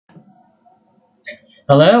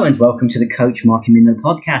Hello and welcome to the Coach Mark Minilla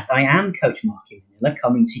podcast. I am Coach Mark Minilla,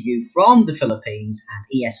 coming to you from the Philippines at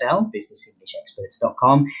ESL,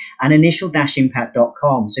 businessenglishexperts.com, and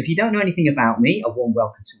initial-impact.com. So if you don't know anything about me, a warm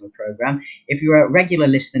welcome to my program. If you're a regular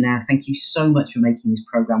listener now, thank you so much for making this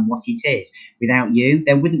program what it is. Without you,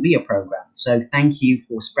 there wouldn't be a program. So thank you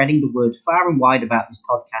for spreading the word far and wide about this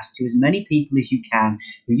podcast to as many people as you can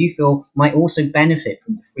who you feel might also benefit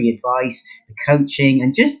from the free advice, the coaching,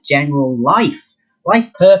 and just general life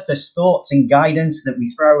purpose, thoughts and guidance that we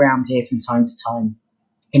throw around here from time to time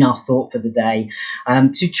in our thought for the day,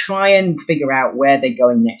 to try and figure out where they're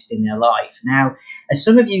going next in their life. Now, as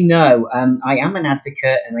some of you know, I am an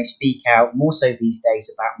advocate and I speak out more so these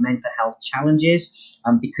days about mental health challenges,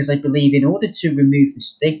 because I believe in order to remove the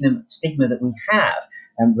stigma that we have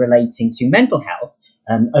relating to mental health,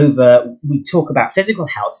 we talk about physical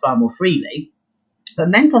health far more freely, but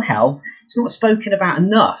mental health is not spoken about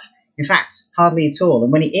enough. In fact, hardly at all.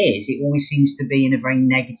 And when it is, it always seems to be in a very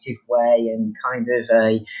negative way and kind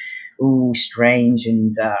of strange,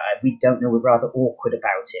 and we don't know, we're rather awkward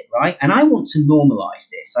about it, right? And I want to normalize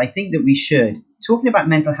this. I think that we should. Talking about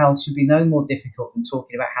mental health should be no more difficult than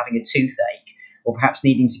talking about having a toothache or perhaps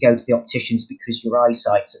needing to go to the opticians because your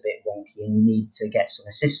eyesight's a bit wonky and you need to get some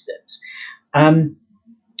assistance.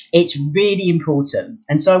 It's really important.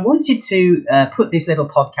 And so I wanted to put this little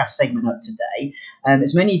podcast segment up today.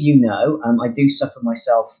 As many of you know, I do suffer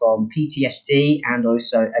myself from PTSD and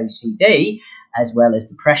also OCD, as well as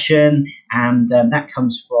depression. And that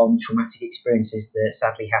comes from traumatic experiences that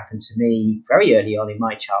sadly happened to me very early on in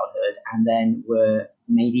my childhood and then were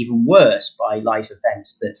made even worse by life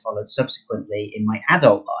events that followed subsequently in my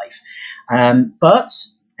adult life. But,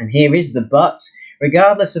 and here is the but,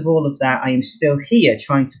 regardless of all of that, I am still here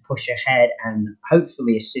trying to push ahead and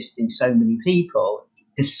hopefully assisting so many people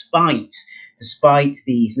despite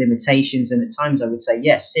these limitations and at times I would say,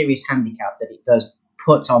 yes, serious handicap that it does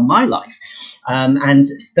put on my life. And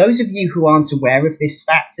those of you who aren't aware of this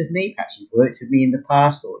fact of me, perhaps you've worked with me in the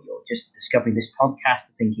past or you're just discovering this podcast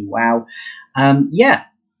and thinking, wow,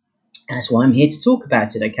 that's why I'm here to talk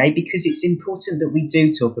about it, okay? Because it's important that we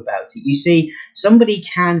do talk about it. You see, somebody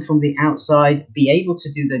can, from the outside, be able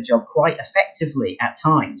to do their job quite effectively at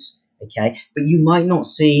times, okay? But you might not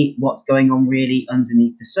see what's going on really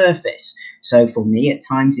underneath the surface. So for me, at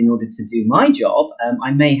times, in order to do my job,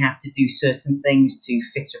 I may have to do certain things to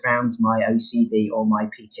fit around my OCD or my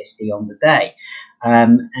PTSD on the day.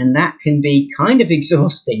 And that can be kind of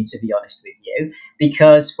exhausting, to be honest with you,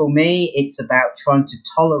 because for me, it's about trying to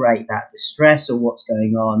tolerate that distress or what's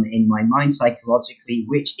going on in my mind psychologically,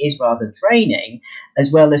 which is rather draining,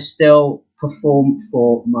 as well as still perform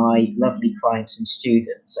for my lovely clients and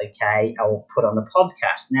students, okay? I will put on a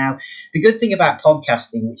podcast. Now, the good thing about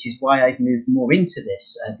podcasting, which is why I've moved more into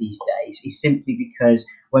this these days, is simply because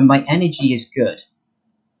when my energy is good,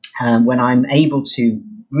 when I'm able to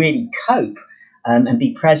really cope, and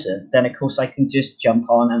be present, then of course I can just jump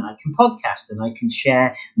on and I can podcast and I can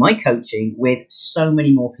share my coaching with so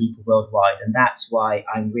many more people worldwide. And that's why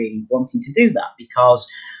I'm really wanting to do that, because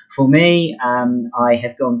for me, I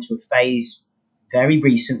have gone through a phase very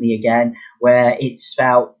recently again where it's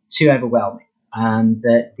felt too overwhelming.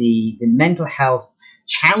 That the mental health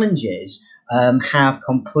challenges have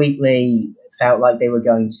completely felt like they were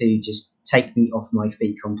going to just take me off my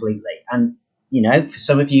feet completely. And you know, for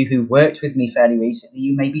some of you who worked with me fairly recently,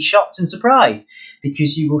 you may be shocked and surprised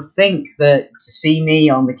because you will think that to see me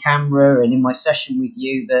on the camera and in my session with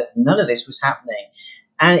you, that none of this was happening.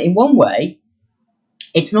 And in one way,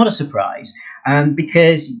 it's not a surprise,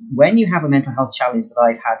 because when you have a mental health challenge that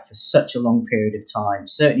I've had for such a long period of time,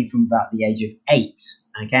 certainly from about the age of 8,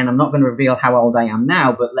 again, I'm not going to reveal how old I am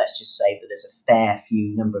now, but let's just say that there's a fair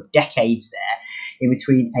few number of decades there in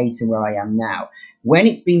between 8 and where I am now. When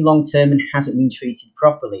it's been long-term and hasn't been treated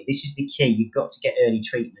properly, this is the key. You've got to get early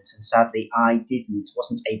treatment. And sadly, I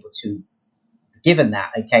wasn't able to, given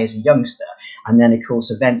that, okay, as a youngster. And then, of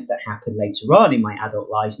course, events that happened later on in my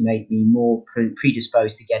adult life made me more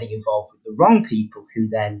predisposed to getting involved with the wrong people who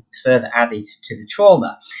then further added to the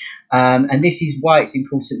trauma. And this is why it's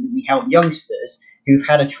important that we help youngsters who've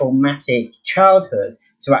had a traumatic childhood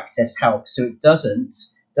to access help, so it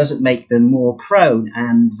doesn't make them more prone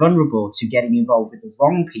and vulnerable to getting involved with the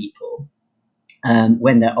wrong people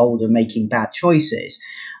when they're older, making bad choices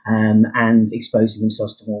and exposing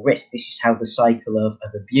themselves to more risk. This is how the cycle of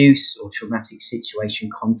abuse or traumatic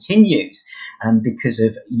situation continues because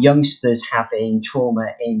of youngsters having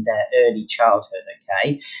trauma in their early childhood,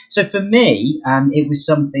 okay? So for me, it was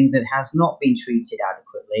something that has not been treated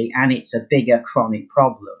adequately. frequently, and it's a bigger chronic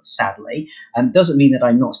problem, sadly. Doesn't mean that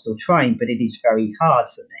I'm not still trying, but it is very hard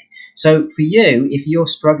for me. So for you, if you're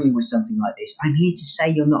struggling with something like this, I'm here to say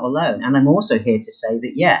you're not alone. And I'm also here to say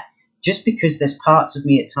that, yeah, just because there's parts of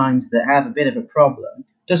me at times that have a bit of a problem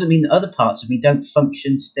doesn't mean that other parts of me don't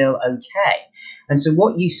function still okay. And so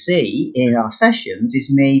what you see in our sessions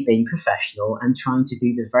is me being professional and trying to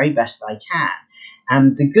do the very best I can.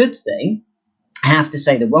 And the good thing, I have to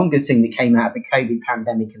say, the one good thing that came out of the COVID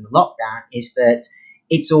pandemic and the lockdown is that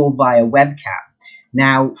it's all via webcam.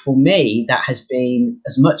 Now, for me, that has been,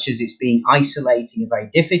 as much as it's been isolating and very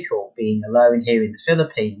difficult being alone here in the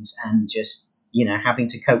Philippines and just, having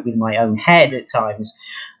to cope with my own head at times,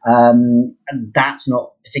 and that's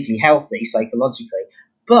not particularly healthy psychologically.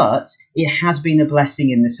 But it has been a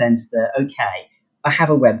blessing in the sense that, okay, I have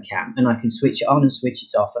a webcam and I can switch it on and switch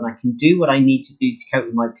it off, and I can do what I need to do to cope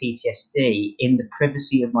with my PTSD in the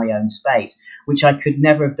privacy of my own space, which I could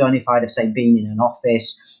never have done if I'd have, say, been in an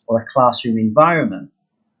office or a classroom environment.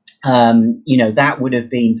 That would have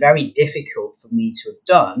been very difficult for me to have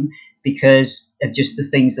done because of just the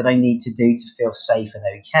things that I need to do to feel safe and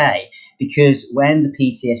okay. Because when the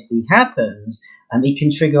PTSD happens, it can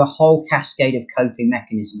trigger a whole cascade of coping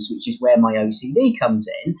mechanisms, which is where my OCD comes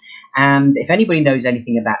in. And if anybody knows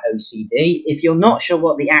anything about OCD, if you're not sure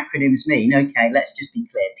what the acronyms mean, okay, let's just be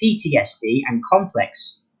clear. PTSD and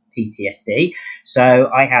complex PTSD. So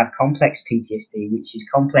I have complex PTSD, which is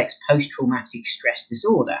complex post-traumatic stress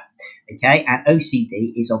disorder, okay, and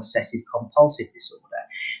OCD is obsessive compulsive disorder.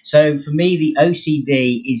 So for me, the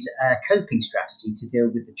OCD is a coping strategy to deal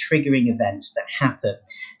with the triggering events that happen.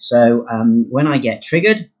 So when I get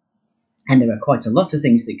triggered, and there are quite a lot of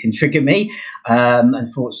things that can trigger me,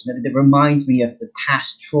 unfortunately, that reminds me of the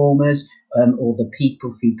past traumas, or the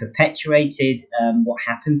people who perpetuated what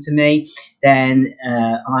happened to me, then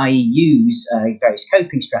I use various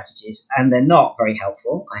coping strategies, and they're not very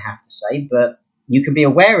helpful, I have to say, but you can be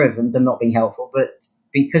aware of them not being helpful. But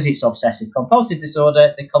because it's obsessive compulsive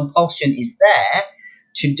disorder, the compulsion is there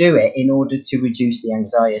to do it in order to reduce the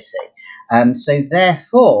anxiety. So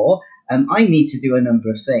therefore, I need to do a number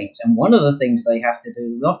of things. And one of the things they have to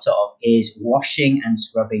do a lot of is washing and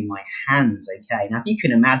scrubbing my hands. Okay. Now, if you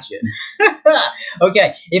can imagine,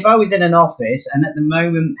 okay, if I was in an office and at the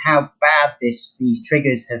moment how bad these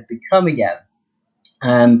triggers have become again,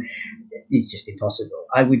 it's just impossible.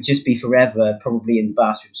 I would just be forever probably in the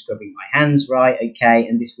bathroom scrubbing my hands, right? Okay,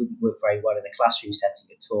 and this wouldn't work very well in a classroom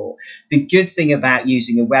setting at all. The good thing about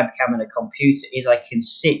using a webcam and a computer is I can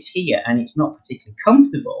sit here and it's not particularly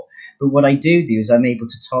comfortable. But what I do is I'm able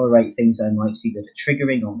to tolerate things I might see that are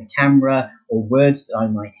triggering on the camera or words that I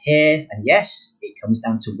might hear. And yes, it comes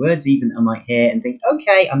down to words even that I might hear and think,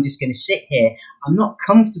 okay, I'm just going to sit here. I'm not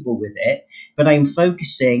comfortable with it, but I'm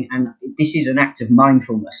focusing, and this is an act of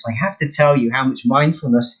mindfulness. I have to tell you how much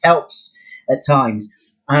mindfulness helps at times.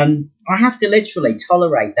 I have to literally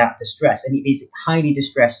tolerate that distress, and it is highly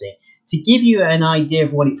distressing. To give you an idea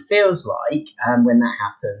of what it feels like when that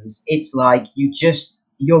happens, it's like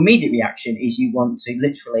your immediate reaction is you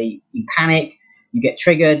panic, you get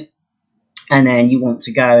triggered, and then you want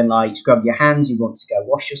to go and scrub your hands, you want to go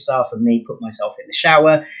wash yourself, and me put myself in the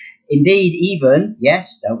shower. Indeed, even,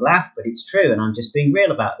 yes, don't laugh, but it's true, and I'm just being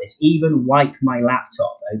real about this, even wipe my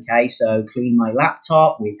laptop, okay? So clean my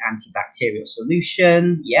laptop with antibacterial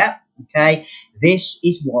solution, yeah, okay? This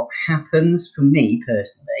is what happens for me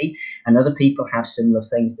personally, and other people have similar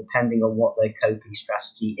things depending on what their coping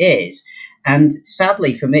strategy is. And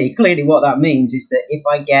sadly for me, clearly what that means is that if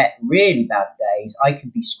I get really bad days, I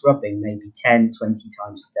could be scrubbing maybe 10, 20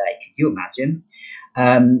 times a day. Could you imagine?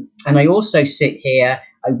 And I also sit here,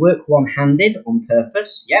 I work one-handed on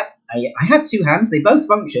purpose. Yep, I have two hands, they both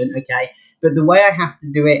function, okay? But the way I have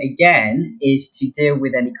to do it again is to deal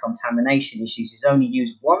with any contamination issues is only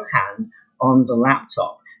use one hand on the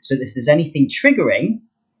laptop. So that if there's anything triggering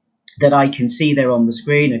that I can see there on the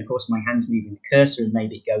screen, and of course my hand's moving the cursor and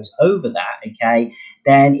maybe it goes over that, okay,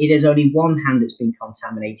 then it is only one hand that's been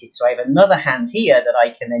contaminated. So I have another hand here that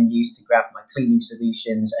I can then use to grab my cleaning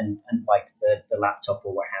solutions and wipe the laptop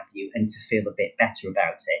or what have you, and to feel a bit better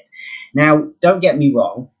about it. Now, don't get me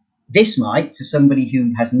wrong, this might, to somebody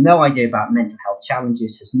who has no idea about mental health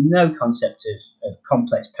challenges, has no concept of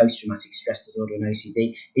complex post-traumatic stress disorder and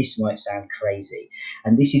OCD, this might sound crazy.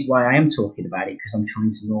 And this is why I am talking about it, because I'm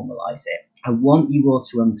trying to normalize it. I want you all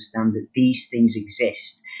to understand that these things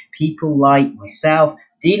exist. People like myself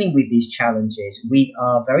dealing with these challenges, we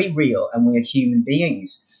are very real and we are human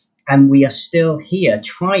beings. And we are still here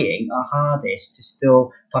trying our hardest to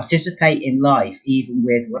still participate in life, even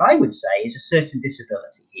with what I would say is a certain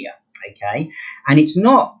disability here, okay? And it's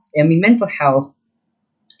not, mental health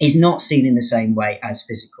is not seen in the same way as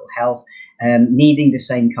physical health, needing the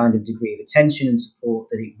same kind of degree of attention and support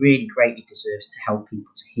that it really greatly deserves to help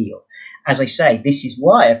people to heal. As I say, this is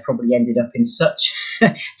why I've probably ended up in such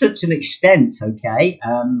such an extent, okay?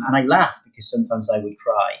 And I laugh because sometimes I would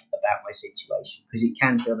cry about my situation because it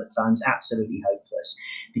can feel at times absolutely hopeless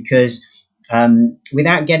because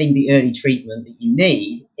without getting the early treatment that you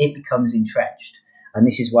need, it becomes entrenched. And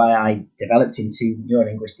this is why I developed into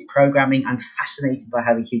neurolinguistic programming. I'm fascinated by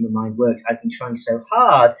how the human mind works. I've been trying so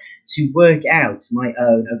hard to work out my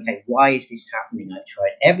own, okay, why is this happening? I've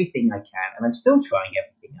tried everything I can, and I'm still trying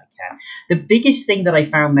everything I can. The biggest thing that I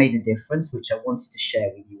found made a difference, which I wanted to share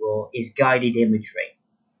with you all, is guided imagery.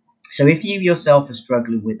 So if you yourself are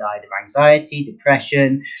struggling with either anxiety,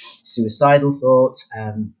 depression, suicidal thoughts,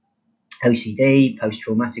 OCD,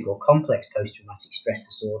 post-traumatic or complex post-traumatic stress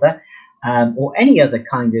disorder, or any other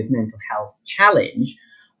kind of mental health challenge,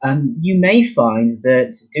 you may find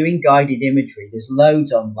that doing guided imagery, there's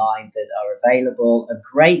loads online that are available. A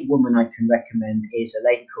great woman I can recommend is a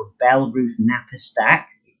lady called Belle Ruth Naparstek.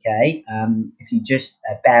 Okay, if you just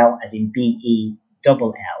Belle as in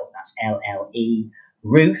Bell, that's LLE.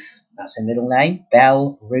 Ruth, that's her middle name,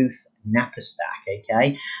 Belle Ruth Naparstek,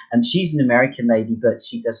 okay? She's an American lady, but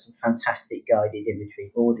she does some fantastic guided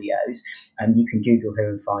imagery audios, and you can Google her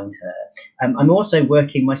and find her. I'm also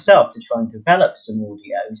working myself to try and develop some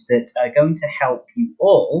audios that are going to help you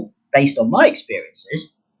all, based on my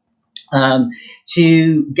experiences,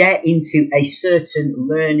 to get into a certain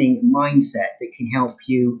learning mindset that can help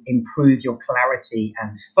you improve your clarity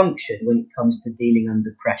and function when it comes to dealing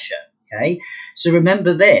under pressure. Okay, so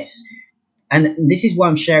remember this, and this is why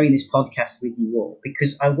I'm sharing this podcast with you all,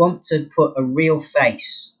 because I want to put a real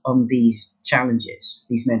face on these challenges,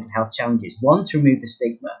 these mental health challenges. One, to remove the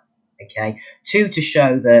stigma, okay? Two, to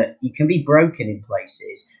show that you can be broken in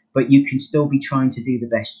places, but you can still be trying to do the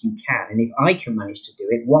best you can. And if I can manage to do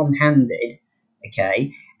it one-handed,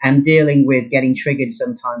 okay, and dealing with getting triggered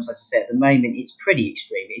sometimes, as I say, at the moment, it's pretty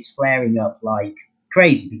extreme. It's flaring up like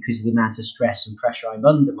crazy because of the amount of stress and pressure I'm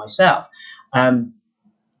under myself, and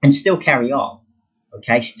still carry on,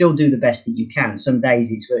 okay? Still do the best that you can. Some days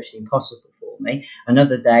it's virtually impossible for me, and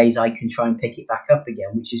other days I can try and pick it back up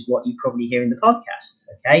again, which is what you probably hear in the podcast,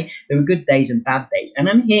 okay? There are good days and bad days, and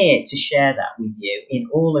I'm here to share that with you in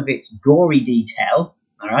all of its gory detail,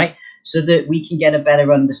 all right, so that we can get a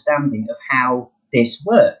better understanding of how this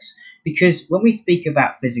works. Because when we speak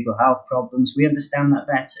about physical health problems, we understand that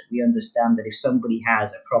better. We understand that if somebody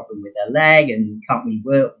has a problem with their leg and can't really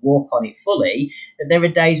walk on it fully, that there are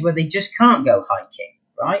days where they just can't go hiking,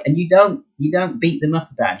 right? And you don't beat them up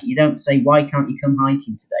about it. You don't say, why can't you come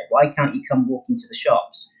hiking today? Why can't you come walking to the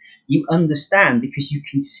shops? You understand because you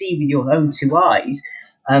can see with your own two eyes,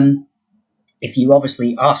 if you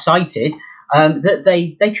obviously are sighted, that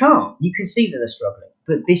they can't. You can see that they're struggling.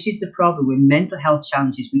 But this is the problem with mental health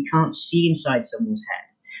challenges. We can't see inside someone's head.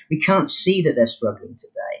 We can't see that they're struggling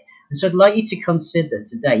today. And so I'd like you to consider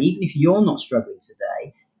today, even if you're not struggling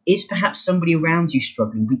today, is perhaps somebody around you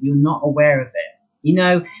struggling, but you're not aware of it. You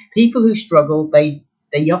know, people who struggle, they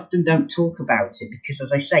often don't talk about it because,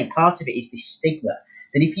 as I say, part of it is this stigma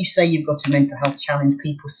that if you say you've got a mental health challenge,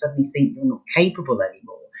 people suddenly think you're not capable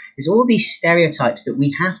anymore. There's all these stereotypes that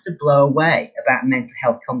we have to blow away about mental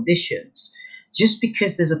health conditions. Just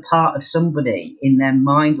because there's a part of somebody in their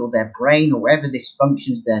mind or their brain or wherever this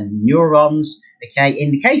functions, their neurons, okay,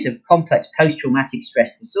 in the case of complex post-traumatic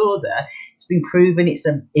stress disorder, it's been proven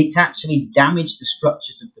it's actually damaged the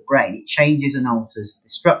structures of the brain. It changes and alters the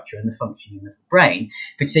structure and the functioning of the brain,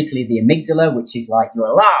 particularly the amygdala, which is like your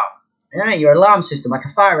alarm, your alarm system, like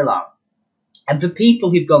a fire alarm. And for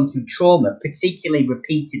people who've gone through trauma, particularly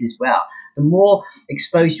repeated as well, the more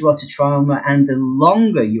exposed you are to trauma and the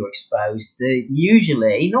longer you're exposed, the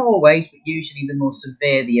usually, not always, but usually the more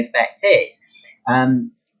severe the effect is.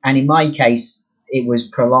 And in my case, it was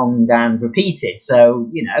prolonged and repeated. So,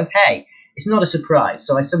 hey, it's not a surprise.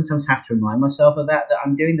 So I sometimes have to remind myself of that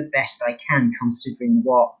I'm doing the best I can considering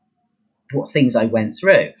what things I went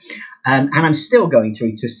through. And I'm still going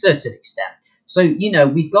through to a certain extent. So,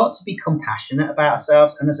 we've got to be compassionate about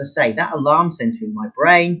ourselves. And as I say, that alarm center in my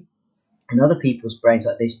brain and other people's brains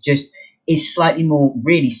like this just is slightly more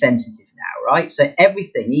really sensitive now, right? So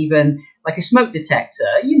everything, even like a smoke detector,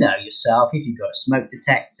 yourself, if you've got a smoke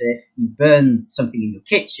detector, if you burn something in your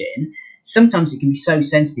kitchen, sometimes it can be so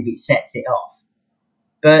sensitive it sets it off.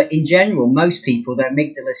 But in general, most people, their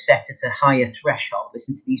amygdala is set at a higher threshold.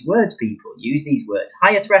 Listen to these words, people. Use these words.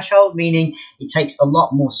 Higher threshold, meaning it takes a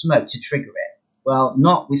lot more smoke to trigger it. Well,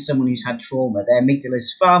 not with someone who's had trauma. Their amygdala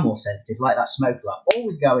is far more sensitive, like that smoke alarm.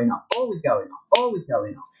 Always going off, always going off, always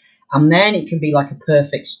going off. And then it can be like a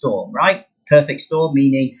perfect storm, right? Perfect storm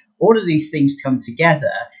meaning all of these things come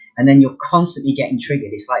together and then you're constantly getting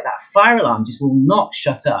triggered. It's like that fire alarm just will not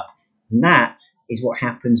shut up. And that is what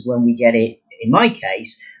happens when we get it, in my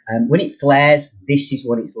case, when it flares, this is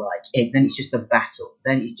what it's like. Then it's just a battle.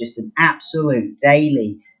 Then it's just an absolute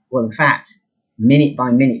daily, well, in fact, minute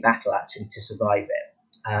by minute battle actually to survive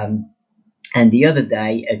it. And the other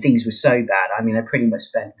day, things were so bad. I mean, I pretty much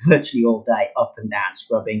spent virtually all day up and down,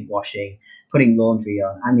 scrubbing, washing, putting laundry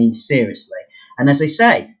on. I mean, seriously. And as I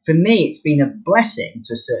say, for me, it's been a blessing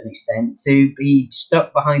to a certain extent to be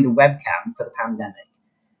stuck behind a webcam for the pandemic.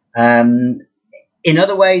 In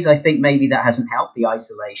other ways, I think maybe that hasn't helped, the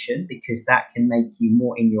isolation, because that can make you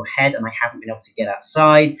more in your head, and I haven't been able to get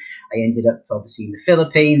outside. I ended up obviously in the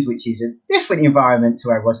Philippines, which is a different environment to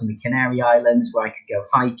where I was in the Canary Islands, where I could go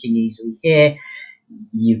hiking easily. Here,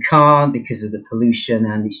 you can't because of the pollution,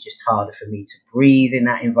 and it's just harder for me to breathe in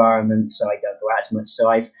that environment, so I don't go out as much.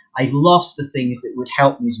 So I've lost the things that would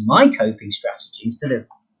help me as my coping strategy instead of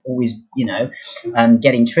always,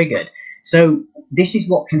 getting triggered. So this is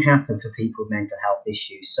what can happen for people with mental health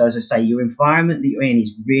issues. So as I say, your environment that you're in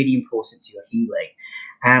is really important to your healing.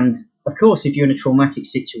 And of course, if you're in a traumatic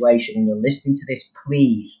situation and you're listening to this,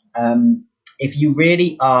 please, if you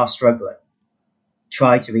really are struggling,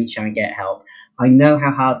 try to reach out and get help. I know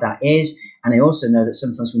how hard that is. And I also know that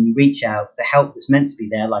sometimes when you reach out, the help that's meant to be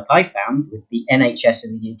there, like I found with the NHS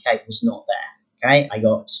in the UK, was not there. Okay, I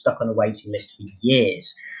got stuck on a waiting list for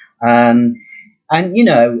years. And,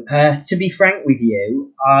 to be frank with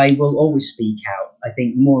you, I will always speak out, I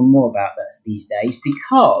think, more and more about that these days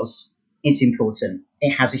because it's important.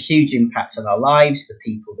 It has a huge impact on our lives, the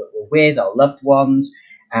people that we're with, our loved ones.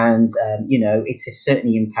 And, it has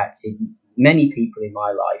certainly impacted many people in my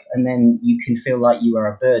life. And then you can feel like you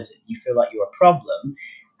are a burden. You feel like you're a problem.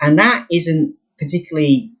 And that isn't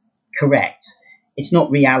particularly correct. It's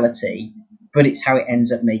not reality, but it's how it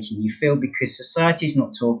ends up making you feel because society is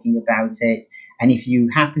not talking about it. And if you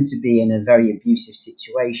happen to be in a very abusive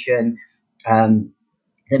situation,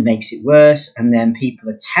 that makes it worse, and then people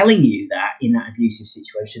are telling you that in that abusive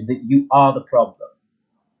situation that you are the problem.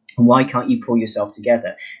 And why can't you pull yourself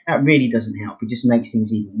together? That really doesn't help. It just makes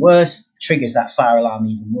things even worse, triggers that fire alarm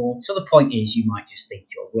even more. So the point is you might just think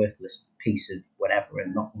you're a worthless piece of whatever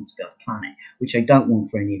and not want to be on the planet, which I don't want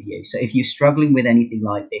for any of you. So if you're struggling with anything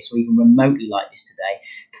like this or even remotely like this today,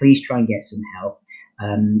 please try and get some help.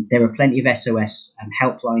 There are plenty of SOS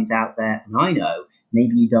helplines out there, and I know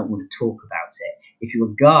maybe you don't want to talk about it. If you're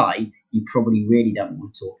a guy, you probably really don't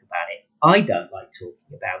want to talk about it. I don't like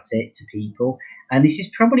talking about it to people, and this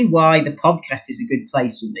is probably why the podcast is a good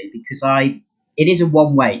place for me because it is a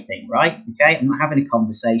one-way thing, right? Okay, I'm not having a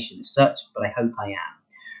conversation as such, but I hope I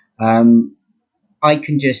am. I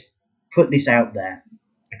can just put this out there.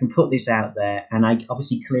 I can put this out there, and I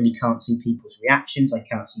obviously clearly can't see people's reactions. I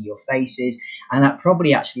can't see your faces, and that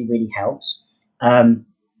probably actually really helps.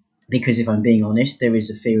 Because if I'm being honest, there is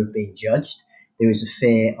a fear of being judged. There is a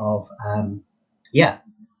fear of,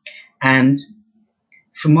 And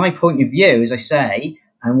from my point of view, as I say,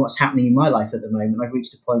 and what's happening in my life at the moment, I've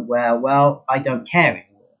reached a point where, well, I don't care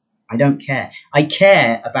anymore. I don't care. I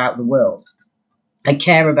care about the world. I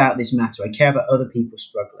care about this matter. I care about other people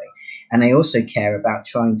struggling. And I also care about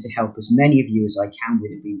trying to help as many of you as I can,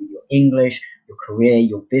 whether it be with your English, your career,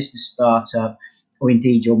 your business startup, or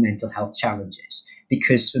indeed your mental health challenges.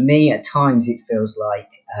 Because for me, at times, it feels like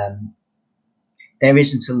there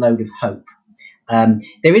isn't a load of hope.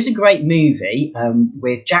 There is a great movie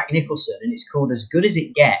with Jack Nicholson, and it's called As Good As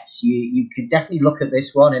It Gets. You could definitely look at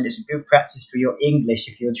this one, and it's a good practice for your English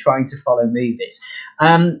if you're trying to follow movies.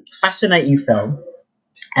 Fascinating film.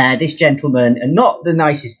 This gentleman, and not the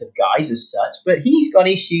nicest of guys as such, but he's got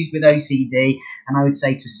issues with OCD, and I would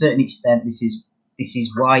say to a certain extent this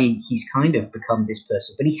is why he's kind of become this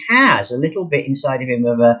person. But he has a little bit inside of him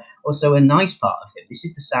of also a nice part of him. This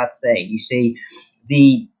is the sad thing. You see,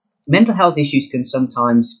 the mental health issues can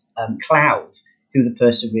sometimes cloud who the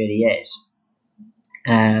person really is.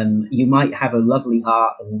 You might have a lovely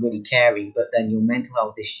heart and really caring, but then your mental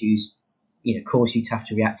health issues, cause you to have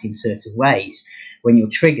to react in certain ways when you're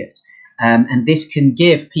triggered. And this can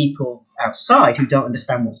give people outside who don't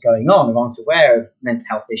understand what's going on or aren't aware of mental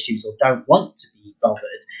health issues or don't want to be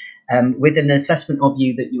bothered with an assessment of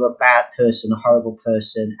you that you're a bad person, a horrible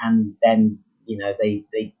person, and then,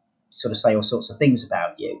 they sort of say all sorts of things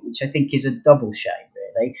about you, which I think is a double shame,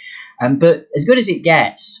 really. But as good as it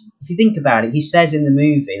gets, if you think about it, he says in the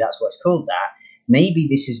movie, that's why it's called that, maybe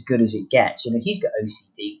this is good as it gets. He's got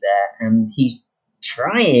OCD there, and he's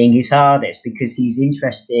trying his hardest because he's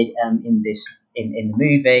interested in this in the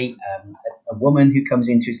movie, a woman who comes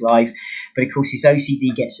into his life, but of course his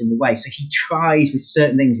OCD gets in the way. So he tries with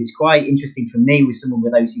certain things. It's quite interesting for me with someone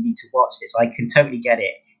with OCD to watch this. I can totally get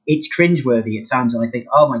it. It's cringeworthy at times, and I think,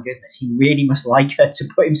 oh my goodness, he really must like her to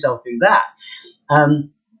put himself through that.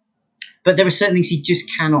 But there are certain things he just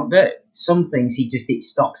cannot do. Some things it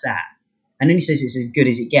stops at. And then he says it's as good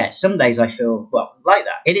as it gets. Some days I feel, well, like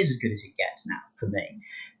that. It is as good as it gets now for me.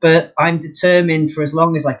 But I'm determined for as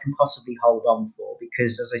long as I can possibly hold on for,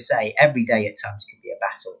 because, as I say, every day at times can be a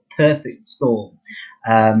battle. Perfect storm.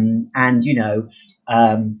 And,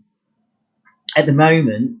 at the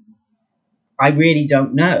moment, I really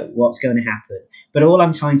don't know what's going to happen. But all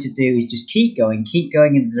I'm trying to do is just keep going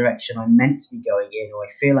in the direction I'm meant to be going in, or I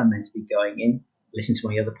feel I'm meant to be going in. Listen to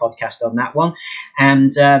my other podcast on that one.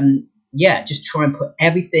 And, just try and put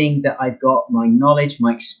everything that I've got, my knowledge,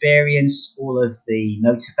 my experience, all of the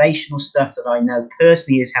motivational stuff that I know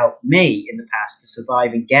personally has helped me in the past to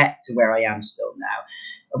survive and get to where I am still now.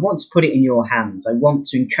 I want to put it in your hands. I want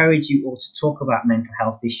to encourage you all to talk about mental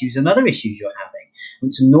health issues and other issues you're having. I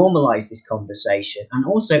want to normalize this conversation. And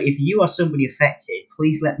also, if you are somebody affected,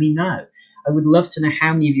 please let me know. I would love to know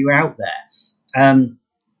how many of you are out there.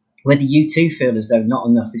 Whether you too feel as though not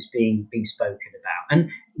enough is being spoken about.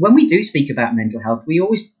 And when we do speak about mental health, we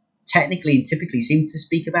always technically and typically seem to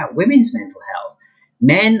speak about women's mental health.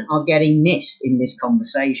 Men are getting missed in this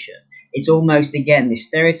conversation. It's almost, again, this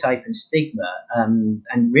stereotype and stigma. And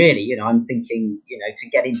really, I'm thinking, to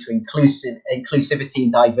get into inclusivity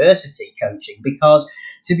and diversity coaching, because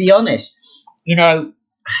to be honest,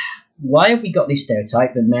 why have we got this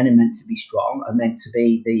stereotype that men are meant to be strong, are meant to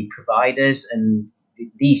be the providers and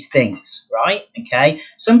these things, right? Okay.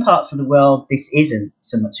 Some parts of the world, this isn't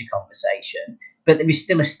so much a conversation, but there is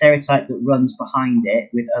still a stereotype that runs behind it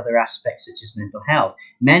with other aspects such as mental health.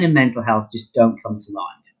 Men and mental health just don't come to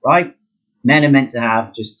mind, right? Men are meant to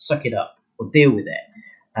have just suck it up or deal with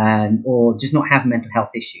it, or just not have mental health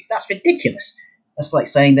issues. That's ridiculous. That's like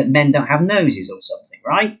saying that men don't have noses or something,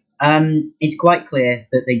 right? It's quite clear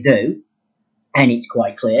that they do. And it's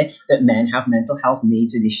quite clear that men have mental health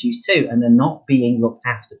needs and issues too, and they're not being looked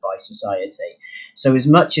after by society. So as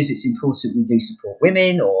much as it's important we do support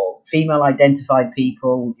women or female identified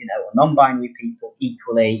people, or non-binary people,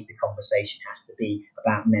 equally the conversation has to be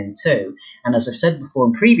about men too. And as I've said before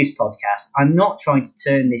in previous podcasts, I'm not trying to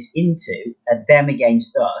turn this into a them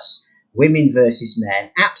against us, women versus men.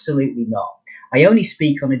 Absolutely not. I only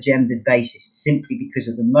speak on a gendered basis simply because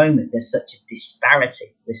at the moment there's such a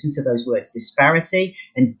disparity. Listen to those words, disparity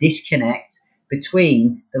and disconnect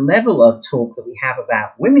between the level of talk that we have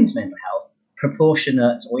about women's mental health,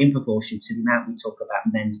 proportionate or in proportion to the amount we talk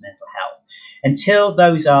about men's mental health. Until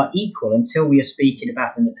those are equal, until we are speaking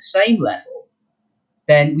about them at the same level,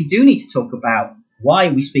 then we do need to talk about why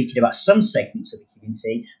are we speaking about some segments of the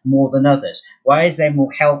community more than others? Why is there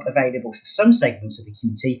more help available for some segments of the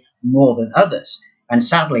community more than others? And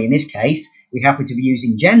sadly, in this case, we happen to be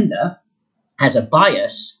using gender as a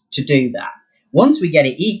bias to do that. Once we get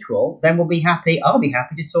it equal, then I'll be happy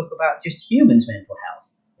to talk about just humans' mental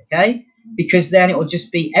health, okay? Because then it will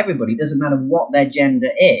just be everybody, doesn't matter what their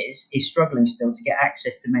gender is struggling still to get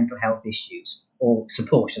access to mental health issues, or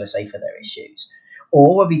support, should I say, for their issues.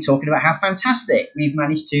 Or we'll be talking about how fantastic we've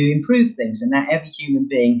managed to improve things and that every human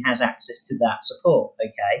being has access to that support,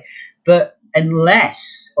 okay? But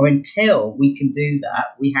unless or until we can do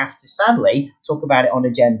that, we have to sadly talk about it on a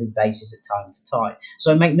gendered basis at time to time.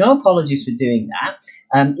 So I make no apologies for doing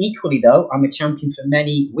that. Equally, though, I'm a champion for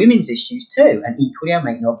many women's issues too, and equally I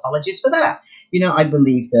make no apologies for that. I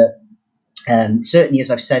believe that certainly, as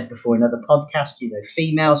I've said before in other podcasts,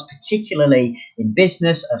 females, particularly in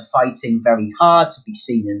business, are fighting very hard to be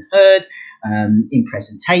seen and heard in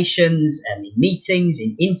presentations and in meetings,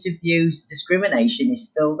 in interviews. Discrimination is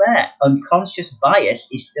still there. Unconscious bias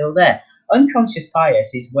is still there. Unconscious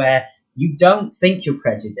bias is where you don't think you're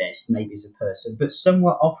prejudiced, maybe as a person, but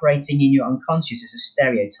somewhat operating in your unconscious as a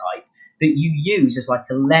stereotype that you use as like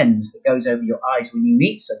a lens that goes over your eyes when you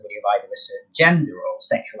meet somebody of either a certain gender or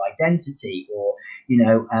sexual identity or,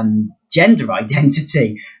 gender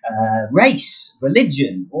identity, race,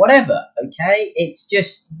 religion, whatever, okay? It's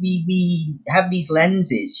just we have these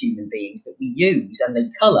lenses, human beings, that we use and they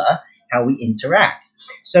colour how we interact.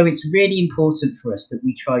 So it's really important for us that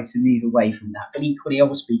we try to move away from that. But equally, I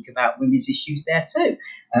will speak about women's issues there too.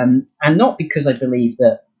 And not because I believe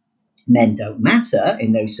that men don't matter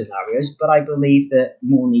in those scenarios, but I believe that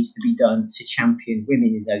more needs to be done to champion women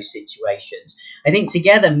in those situations. I think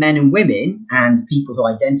together, men and women and people who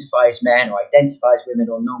identify as men or identify as women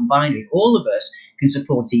or non-binary, all of us can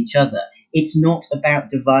support each other. It's not about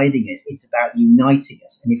dividing us, it's about uniting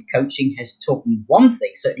us. And if coaching has taught me one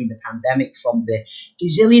thing, certainly in the pandemic, from the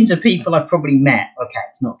gazillions of people I've probably met, okay,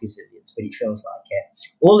 it's not gazillions, but it feels like it,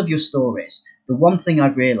 all of your stories, the one thing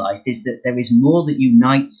I've realized is that there is more that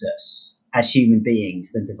unites us as human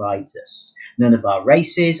beings than divides us. None of our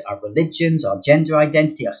races, our religions, our gender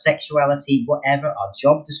identity, our sexuality, whatever, our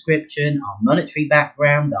job description, our monetary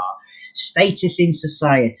background, our status in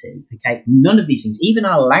society, okay, none of these things, even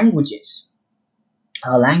our languages,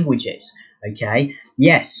 okay,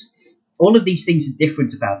 yes, all of these things are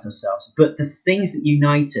different about ourselves, but the things that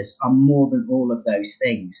unite us are more than all of those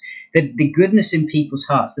things. The goodness in people's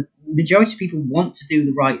hearts, the majority of people want to do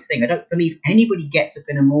the right thing. I don't believe anybody gets up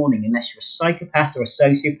in the morning, unless you're a psychopath or a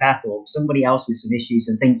sociopath or somebody else with some issues,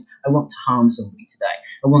 and thinks, I want to harm somebody today.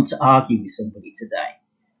 I want to argue with somebody today.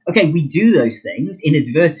 Okay, we do those things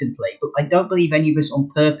inadvertently, but I don't believe any of us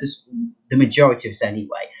on purpose, the majority of us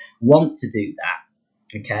anyway, want to do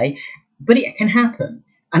that. Okay, but it can happen.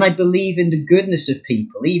 And I believe in the goodness of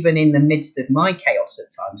people, even in the midst of my chaos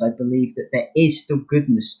at times. I believe that there is still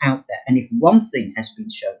goodness out there. And if one thing has been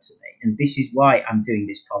shown to me, and this is why I'm doing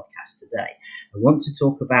this podcast today, I want to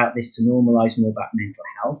talk about this to normalize more about mental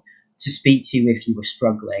health, to speak to you if you were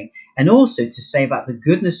struggling, and also to say about the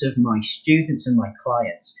goodness of my students and my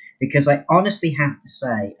clients, because I honestly have to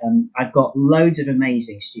say, I've got loads of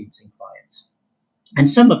amazing students and clients. And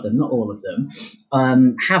some of them, not all of them,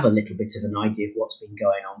 have a little bit of an idea of what's been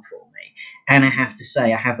going on for me. And I have to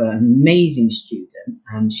say, I have an amazing student.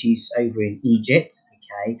 She's over in Egypt,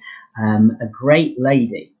 okay, a great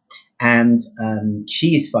lady. And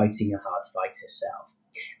she is fighting a hard fight herself.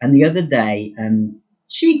 And the other day,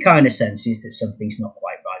 she kind of senses that something's not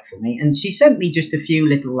quite right for me. And she sent me just a few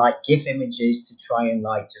little like GIF images to try and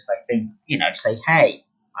think, say, hey,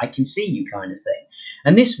 I can see you kind of thing.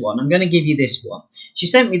 And this one, I'm going to give you this one. She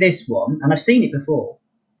sent me this one, and I've seen it before.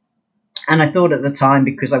 And I thought at the time,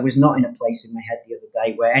 because I was not in a place in my head the other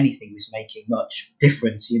day where anything was making much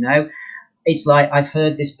difference, it's like I've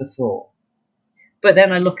heard this before. But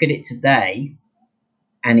then I look at it today,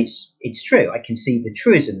 and it's true. I can see the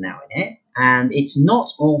truism now in it. And it's not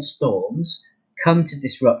all storms come to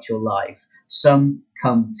disrupt your life. Some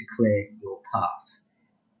come to clear your path.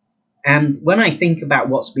 And when I think about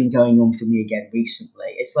what's been going on for me again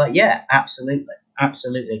recently, it's like, yeah, absolutely.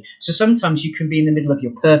 Absolutely. So sometimes you can be in the middle of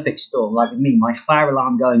your perfect storm, like with me, my fire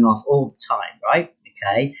alarm going off all the time, right?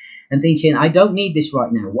 Okay. And thinking, I don't need this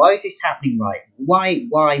right now. Why is this happening right?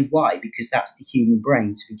 Why? Because that's the human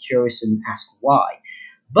brain, to be curious and ask why.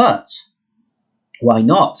 But why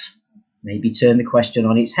not? Maybe turn the question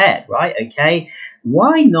on its head, right? Okay.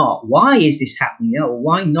 Why not? Why is this happening?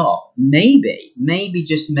 Why not? Maybe,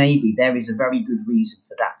 just maybe, there is a very good reason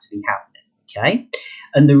for that to be happening. Okay.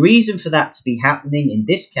 And the reason for that to be happening in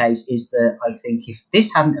this case is that I think if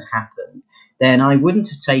this hadn't have happened, then I wouldn't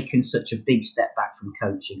have taken such a big step back from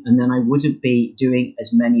coaching. And then I wouldn't be doing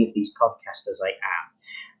as many of these podcasts as I am.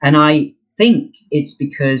 And I think it's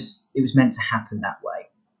because it was meant to happen that way.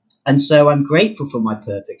 And so I'm grateful for my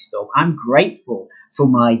perfect storm. I'm grateful for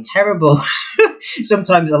my terrible,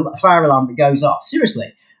 sometimes a fire alarm that goes off.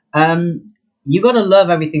 Seriously. You got to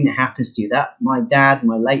love everything that happens to you. That my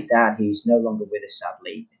late dad, who's no longer with us,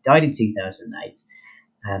 sadly, died in 2008.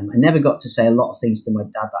 I never got to say a lot of things to my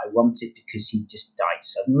dad that I wanted because he just died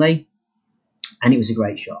suddenly. And it was a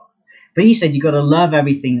great shock. But he said, you got to love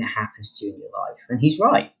everything that happens to you in your life. And he's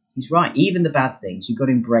right. He's right. Even the bad things, you've got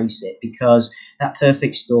to embrace it, because that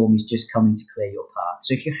perfect storm is just coming to clear your path.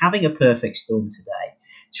 So if you're having a perfect storm today,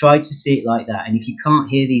 try to see it like that. And if you can't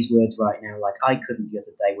hear these words right now, like I couldn't the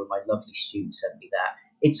other day when my lovely student sent me that,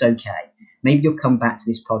 it's okay. Maybe you'll come back to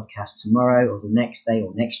this podcast tomorrow or the next day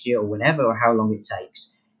or next year or whenever or how long it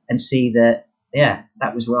takes and see that, yeah,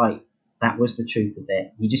 that was right. That was the truth of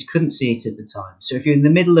it. You just couldn't see it at the time. So if you're in the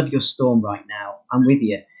middle of your storm right now, I'm with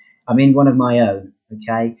you. I'm in one of my own,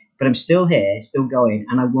 okay? But I'm still here, still going,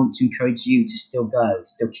 and I want to encourage you to still go,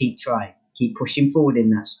 still keep trying, keep pushing forward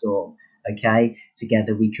in that storm, okay?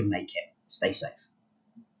 Together we can make it. Stay safe.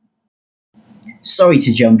 Sorry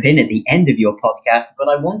to jump in at the end of your podcast, but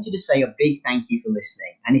I wanted to say a big thank you for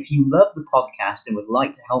listening. And if you love the podcast and would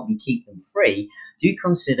like to help me keep them free, do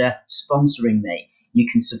consider sponsoring me. You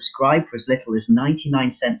can subscribe for as little as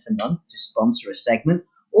 99 cents a month to sponsor a segment.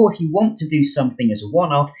 Or if you want to do something as a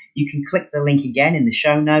one-off, you can click the link again in the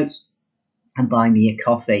show notes and buy me a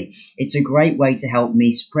coffee. It's a great way to help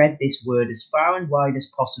me spread this word as far and wide as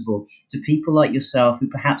possible to people like yourself who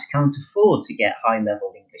perhaps can't afford to get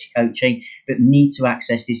high-level English coaching, but need to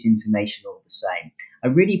access this information all the same. I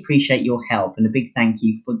really appreciate your help, and a big thank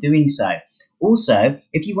you for doing so. Also,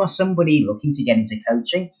 if you are somebody looking to get into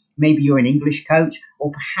coaching, maybe you're an English coach,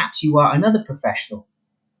 or perhaps you are another professional.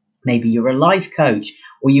 Maybe you're a life coach,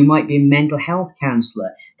 or you might be a mental health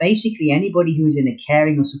counselor. Basically, anybody who is in a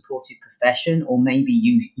caring or supportive profession, or maybe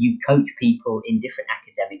you coach people in different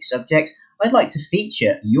academic subjects, I'd like to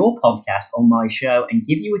feature your podcast on my show and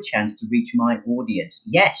give you a chance to reach my audience.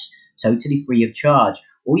 Yes, totally free of charge.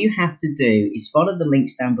 All you have to do is follow the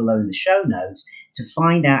links down below in the show notes to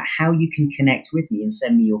find out how you can connect with me and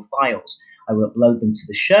send me your files. I will upload them to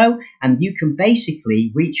the show, and you can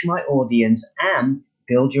basically reach my audience and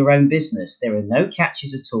build your own business. There are no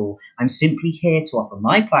catches at all. I'm simply here to offer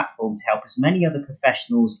my platform to help as many other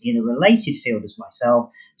professionals in a related field as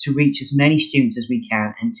myself to reach as many students as we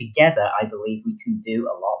can. And together, I believe we can do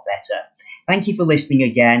a lot better. Thank you for listening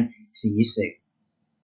again. See you soon.